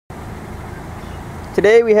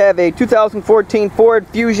Today we have a 2014 Ford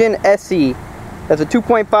Fusion SE. That's a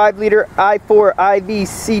 2.5 liter i4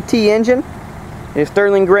 IVCT engine. It is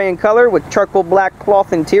sterling gray in color with charcoal black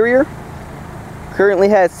cloth interior. Currently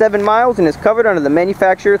has 7 miles and is covered under the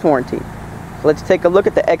manufacturer's warranty. So let's take a look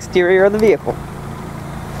at the exterior of the vehicle.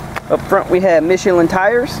 Up front we have Michelin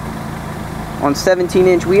tires on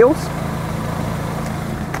 17-inch wheels.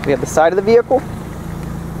 We have the side of the vehicle,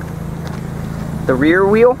 the rear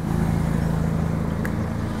wheel.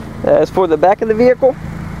 As for the back of the vehicle,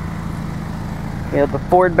 we have the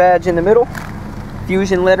Ford badge in the middle,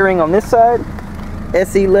 Fusion lettering on this side,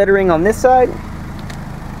 SE lettering on this side.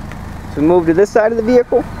 So we move to this side of the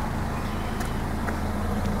vehicle.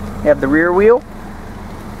 We have the rear wheel,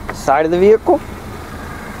 side of the vehicle,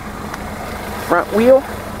 front wheel.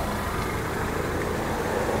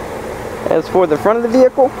 As for the front of the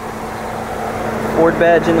vehicle, Ford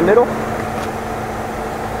badge in the middle.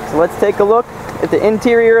 So let's take a look at the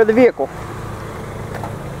interior of the vehicle.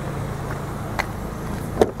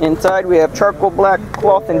 Inside we have charcoal black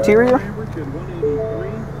cloth interior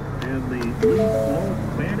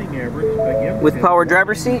with power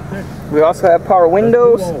driver seat. We also have power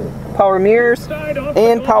windows, power mirrors,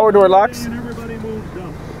 and power door locks.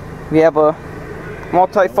 We have a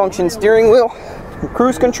multi-function steering wheel,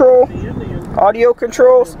 cruise control, audio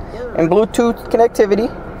controls, and Bluetooth connectivity.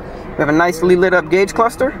 We have a nicely lit up gauge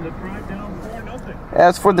cluster.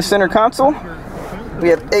 As for the center console, we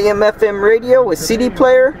have AM/FM radio with CD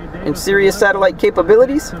player and Sirius satellite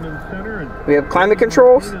capabilities. We have climate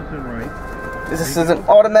controls. This is an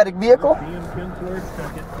automatic vehicle.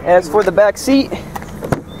 As for the back seat,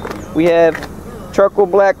 we have charcoal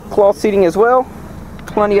black cloth seating as well.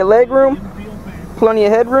 Plenty of leg room, plenty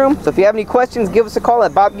of headroom. So if you have any questions, give us a call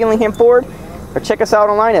at Bob Gillingham Ford or check us out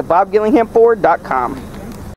online at bobgillinghamford.com.